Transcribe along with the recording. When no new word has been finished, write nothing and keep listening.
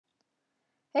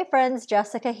Hey friends,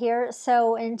 Jessica here.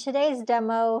 So in today's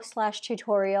demo slash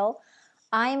tutorial,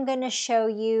 I'm going to show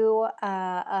you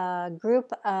a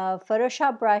group of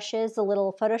Photoshop brushes, a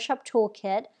little Photoshop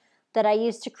toolkit that I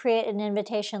used to create an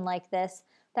invitation like this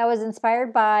that was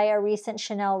inspired by a recent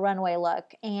Chanel runway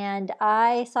look. And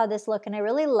I saw this look and I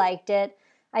really liked it.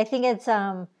 I think it's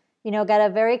got a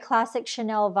very classic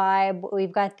Chanel vibe.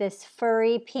 We've got this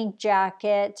furry pink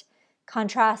jacket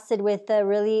contrasted with a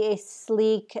really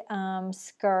sleek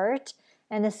skirt.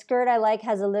 And the skirt I like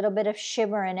has a little bit of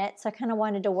shimmer in it, so I kind of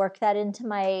wanted to work that into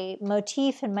my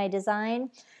motif and my design.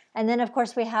 And then of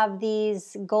course we have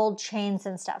these gold chains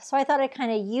and stuff. So I thought I'd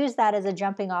kind of use that as a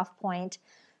jumping off point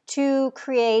to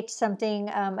create something,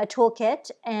 a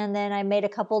toolkit, and then I made a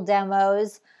couple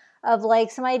demos of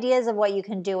like some ideas of what you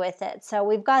can do with it. So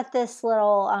we've got this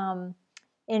little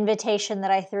invitation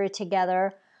that I threw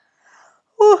together.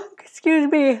 Oh, excuse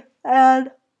me.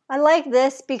 And I like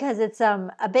this because it's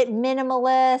a bit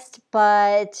minimalist,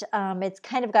 but it's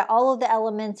kind of got all of the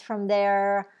elements from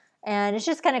there, and it's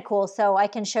just kind of cool. So I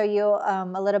can show you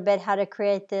a little bit how to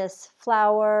create this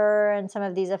flower and some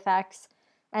of these effects.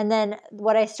 And then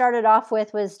what I started off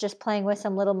with was just playing with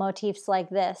some little motifs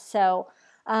like this. So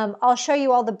I'll show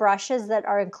you all the brushes that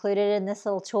are included in this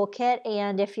little toolkit.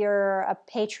 And if you're a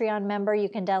Patreon member, you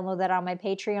can download that on my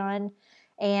Patreon.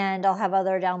 And I'll have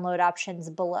other download options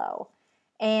below.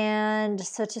 And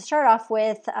so to start off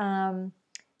with,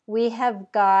 we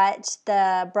have got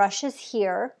the brushes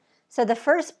here. So the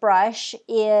first brush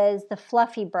is the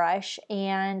fluffy brush,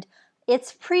 and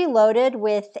it's preloaded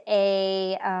with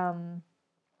a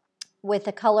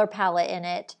color palette in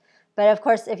it. But of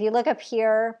course, if you look up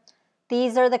here,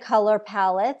 these are the color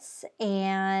palettes,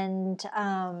 and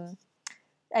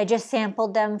I just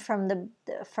sampled them from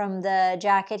the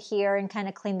jacket here and kind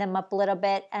of cleaned them up a little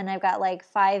bit, and I've got like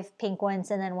 5 pink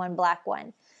ones and then 1 black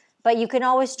one. But you can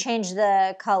always change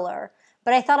the color.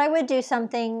 But I thought I would do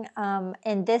something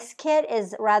in this kit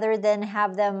is rather than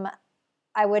have them,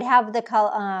 I would have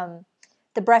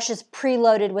the brushes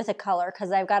preloaded with a color,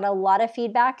 because I've got a lot of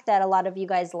feedback that a lot of you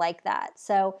guys like that.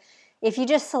 So if you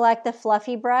just select the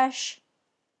fluffy brush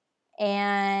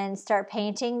and start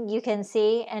painting, you can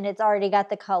see, and it's already got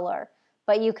the color.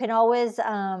 But you can always,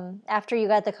 after you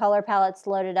got the color palettes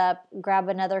loaded up, grab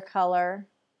another color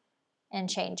and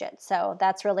change it. So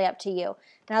that's really up to you.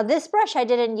 Now this brush I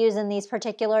didn't use in these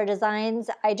particular designs.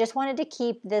 I just wanted to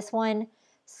keep this one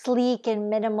sleek and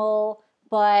minimal,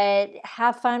 but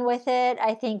have fun with it.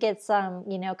 I think it's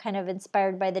kind of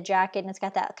inspired by the jacket, and it's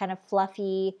got that kind of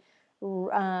fluffy,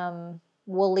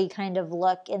 woolly kind of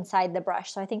look inside the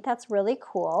brush. So I think that's really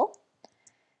cool.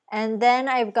 And then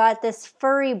I've got this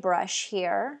furry brush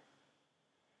here.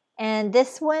 And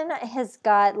this one has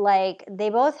got they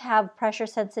both have pressure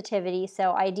sensitivity.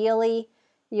 So ideally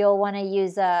you'll want to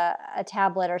use a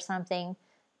tablet or something.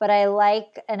 But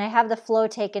and I have the flow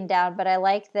taken down, but I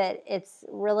like that it's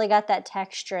really got that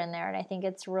texture in there. And I think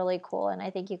it's really cool. And I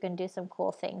think you can do some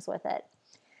cool things with it.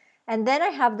 And then I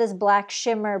have this black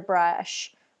shimmer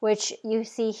brush, which you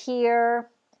see here,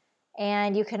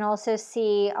 and you can also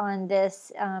see on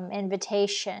this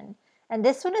invitation. And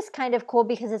this one is kind of cool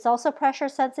because it's also pressure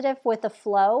sensitive with the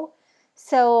flow.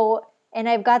 So, and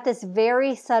I've got this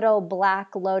very subtle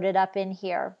black loaded up in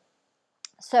here.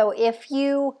 So if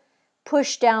you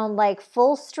push down like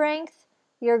full strength,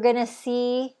 you're gonna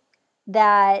see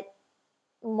that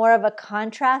more of a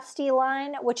contrasty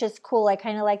line, which is cool. I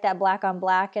kind of like that black on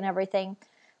black and everything.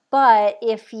 But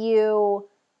if you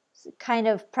kind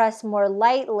of press more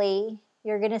lightly,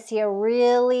 you're going to see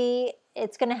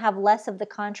it's going to have less of the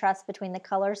contrast between the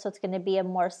colors, so it's going to be a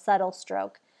more subtle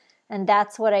stroke. And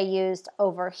that's what I used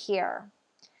over here.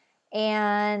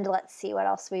 And let's see what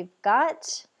else we've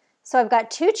got. So I've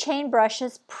got 2 chain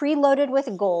brushes preloaded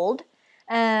with gold.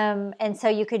 And so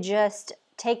you could just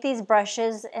take these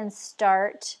brushes and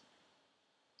start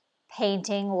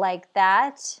painting like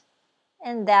that,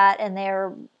 and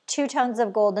they're 2 tones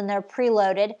of gold, and they're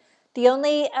preloaded. The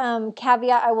only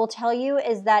caveat I will tell you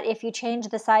is that if you change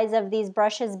the size of these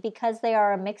brushes, because they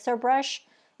are a mixer brush,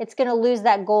 it's going to lose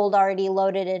that gold already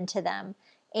loaded into them.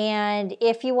 And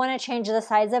if you want to change the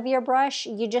size of your brush,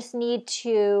 you just need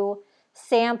to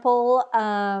sample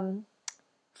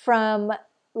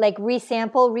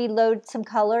reload some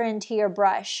color into your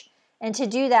brush. And to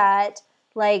do that,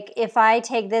 like if I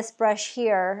take this brush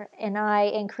here and I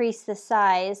increase the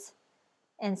size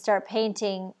and start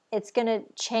painting, it's going to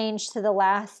change to the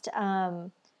last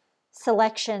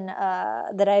selection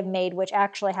that I've made, which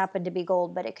actually happened to be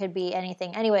gold, but it could be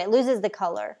anything. Anyway, it loses the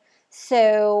color.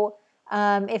 So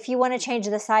if you want to change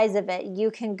the size of it,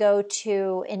 you can go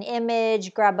to an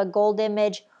image, grab a gold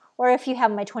image, Or if you have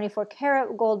my 24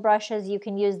 karat gold brushes, you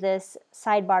can use this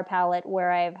sidebar palette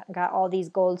where I've got all these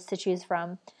golds to choose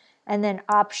from. And then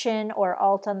Option or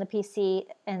Alt on the PC,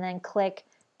 and then click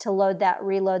to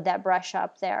reload that brush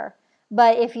up there.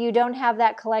 But if you don't have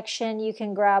that collection, you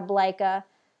can grab like a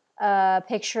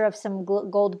picture of some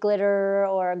gold glitter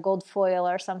or a gold foil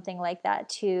or something like that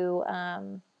to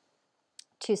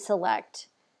select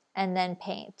and then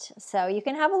paint. So you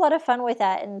can have a lot of fun with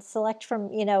that and select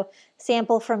from,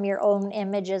 sample from your own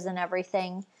images and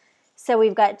everything. So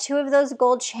we've got 2 of those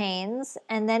gold chains,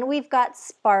 and then we've got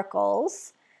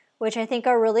sparkles, which I think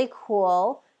are really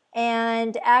cool.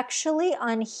 And actually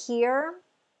on here,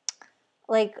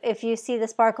 like if you see the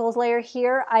sparkles layer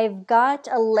here, I've got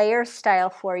a layer style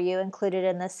for you included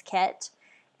in this kit.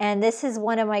 And this is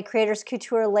one of my Creators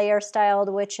Couture layer styled,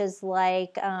 which is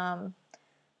like,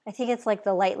 I think it's like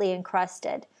the lightly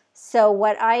encrusted. So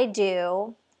what I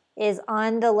do is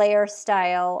on the layer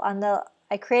style,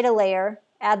 I create a layer,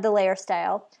 add the layer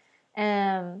style,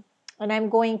 and I'm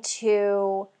going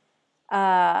to,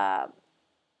 I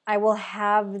will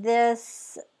have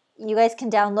this. You guys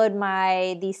can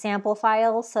download the sample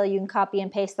file so you can copy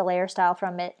and paste the layer style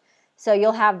from it. So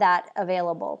you'll have that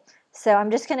available. So I'm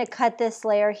just going to cut this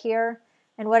layer here.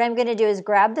 And what I'm going to do is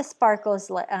grab the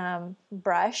sparkles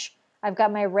brush. I've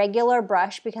got my regular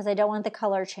brush because I don't want the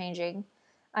color changing.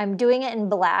 I'm doing it in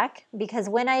black because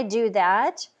when I do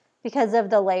that, because of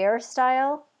the layer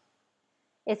style,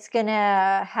 it's going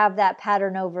to have that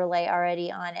pattern overlay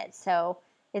already on it. So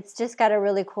it's just got a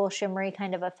really cool shimmery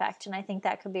kind of effect, and I think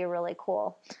that could be really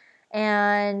cool.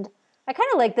 And I kind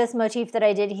of like this motif that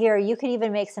I did here. You could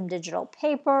even make some digital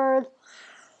paper.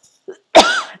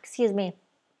 Excuse me.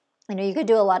 You could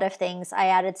do a lot of things. I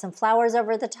added some flowers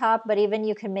over the top, but even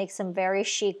you can make some very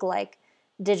chic like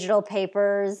digital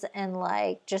papers and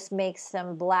like just make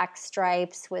some black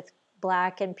stripes with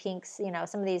black and pinks,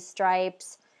 some of these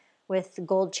stripes with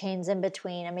gold chains in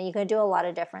between. I mean, you can do a lot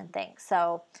of different things.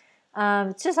 So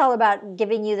it's just all about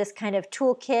giving you this kind of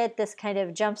toolkit, this kind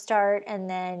of jump start, and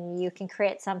then you can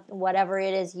create whatever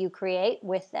it is you create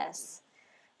with this.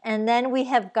 And then we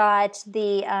have got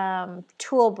the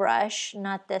tool brush,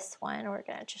 not this one. We're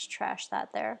going to just trash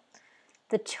that there.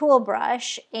 The tool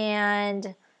brush,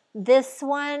 and this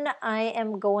one I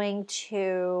am going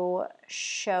to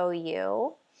show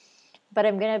you, but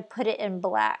I'm going to put it in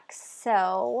black.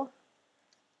 So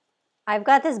I've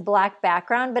got this black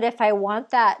background, but if I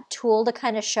want that tool to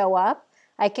kind of show up,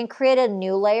 I can create a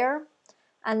new layer.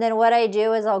 And then what I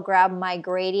do is I'll grab my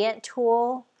gradient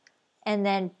tool and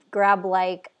then grab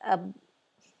like a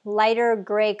lighter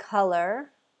gray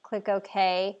color, click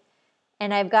OK,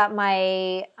 and I've got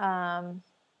my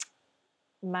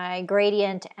my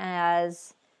gradient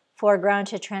as foreground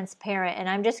to transparent, and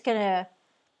I'm just gonna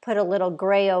put a little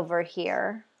gray over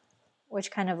here, which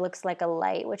kind of looks like a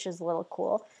light, which is a little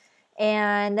cool.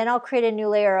 And then I'll create a new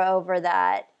layer over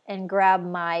that and grab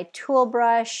my tool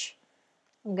brush.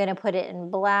 I'm gonna put it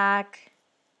in black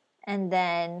and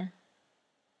then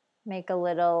make a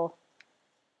little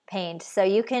paint. So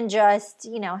you can just,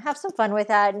 have some fun with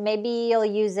that. Maybe you'll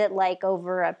use it like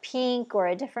over a pink or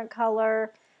a different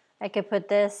color. I could put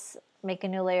this, make a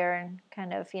new layer, and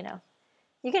kind of,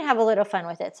 you can have a little fun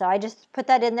with it. So I just put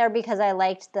that in there because I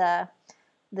liked the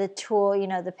tool,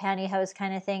 the pantyhose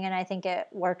kind of thing, and I think it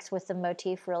works with the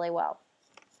motif really well.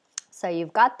 So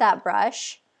you've got that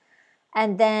brush.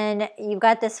 And then you've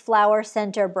got this flower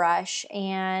center brush,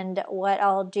 and what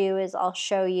I'll do is I'll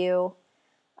show you,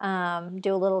 do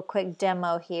a little quick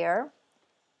demo here.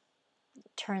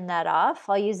 Turn that off.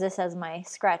 I'll use this as my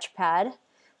scratch pad.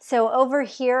 So over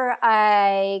here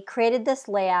I created this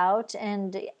layout,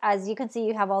 and as you can see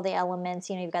you have all the elements.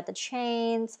 You've got the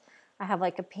chains. I have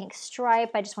like a pink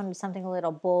stripe. I just wanted something a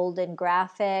little bold and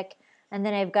graphic. And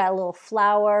then I've got a little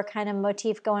flower kind of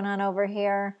motif going on over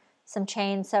here. Some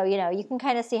chains, so you can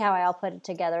kind of see how I'll put it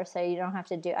together, so you don't have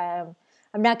to do, I'm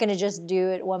not going to just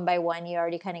do it one by one. You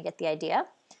already kind of get the idea.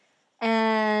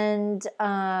 And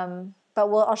but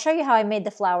I'll show you how I made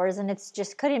the flowers, and it's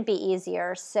just couldn't be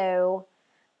easier. So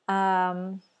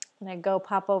I'm going to go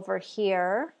pop over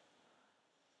here,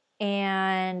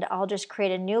 and I'll just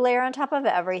create a new layer on top of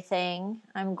everything.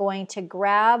 I'm going to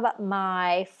grab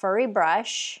my furry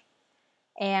brush,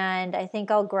 and I think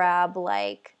I'll grab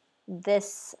like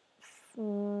this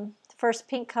first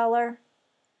pink color,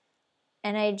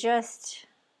 and I just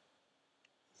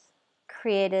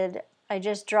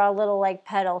draw a little like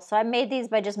petal. So I made these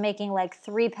by just making like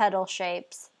 3 petal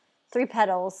shapes, 3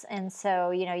 petals, and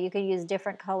so you could use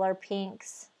different color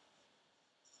pinks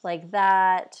like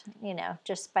that,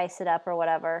 just spice it up or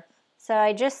whatever. So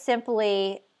I just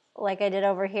simply like I did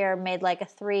over here, made like a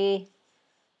three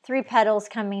petals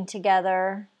coming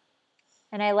together.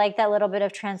 And I like that little bit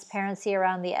of transparency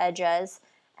around the edges.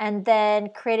 And then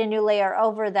create a new layer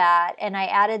over that. And I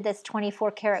added this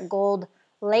 24 karat gold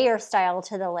layer style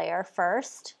to the layer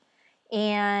first.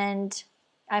 And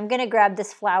I'm going to grab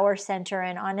this flower center,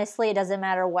 and honestly, it doesn't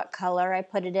matter what color I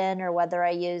put it in or whether I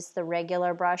use the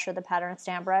regular brush or the pattern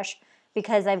stamp brush,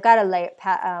 because I've got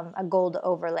a gold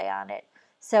overlay on it.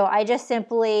 So I just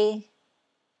simply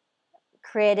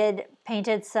painted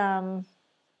a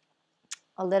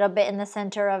little bit in the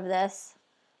center of this,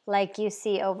 like you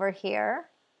see over here,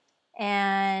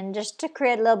 and just to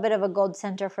create a little bit of a gold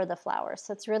center for the flowers.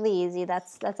 So it's really easy.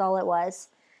 That's all it was.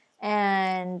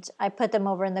 And I put them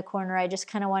over in the corner. I just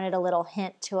kind of wanted a little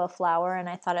hint to a flower, and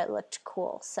I thought it looked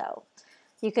cool. So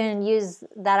you can use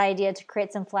that idea to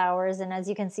create some flowers. And as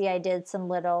you can see, I did some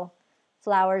little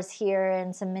flowers here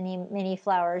and some mini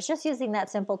flowers, just using that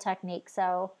simple technique.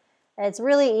 So it's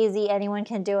really easy. Anyone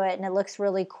can do it, and it looks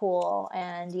really cool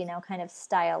and, you know, kind of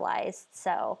stylized.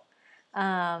 So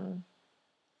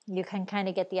you can kind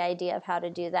of get the idea of how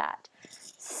to do that.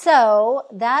 So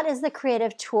that is the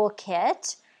Creative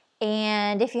Toolkit.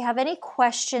 And if you have any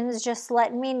questions, just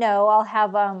let me know. I'll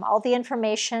have all the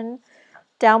information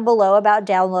down below about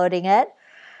downloading it.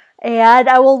 And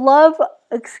I will love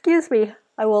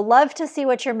to see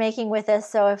what you're making with this.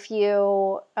 So if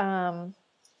you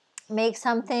make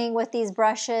something with these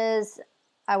brushes,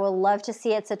 I will love to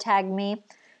see it, so tag me.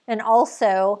 And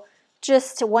also,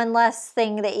 just one less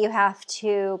thing that you have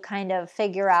to kind of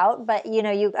figure out, but you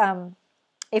know,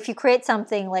 if you create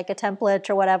something like a template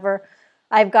or whatever,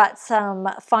 I've got some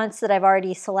fonts that I've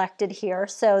already selected here,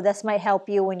 so this might help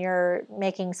you when you're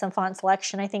making some font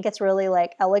selection. I think it's really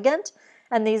like elegant,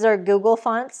 and these are Google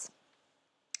fonts.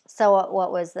 So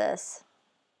what was this?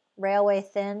 Railway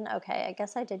Thin. Okay, I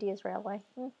guess I did use Railway.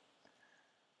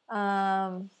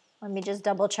 Let me just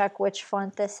double check which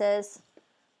font this is.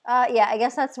 Yeah, I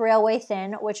guess that's Railway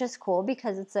Thin, which is cool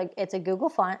because it's a Google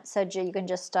font, so you can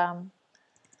just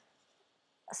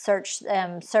search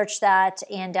that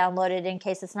and download it in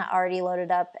case it's not already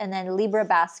loaded up. And then Libra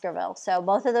Baskerville. So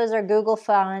both of those are Google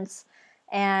fonts,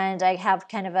 and I have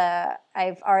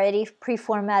I've already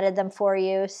pre-formatted them for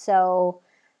you, so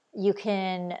you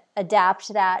can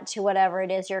adapt that to whatever it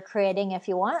is you're creating if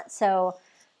you want. So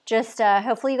just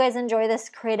hopefully you guys enjoy this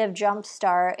creative jump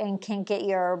start and can get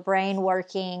your brain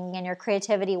working and your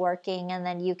creativity working, and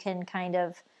then you can kind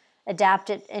of adapt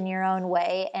it in your own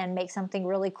way and make something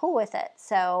really cool with it.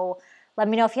 So let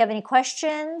me know if you have any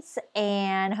questions,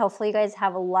 and hopefully you guys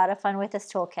have a lot of fun with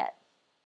this toolkit.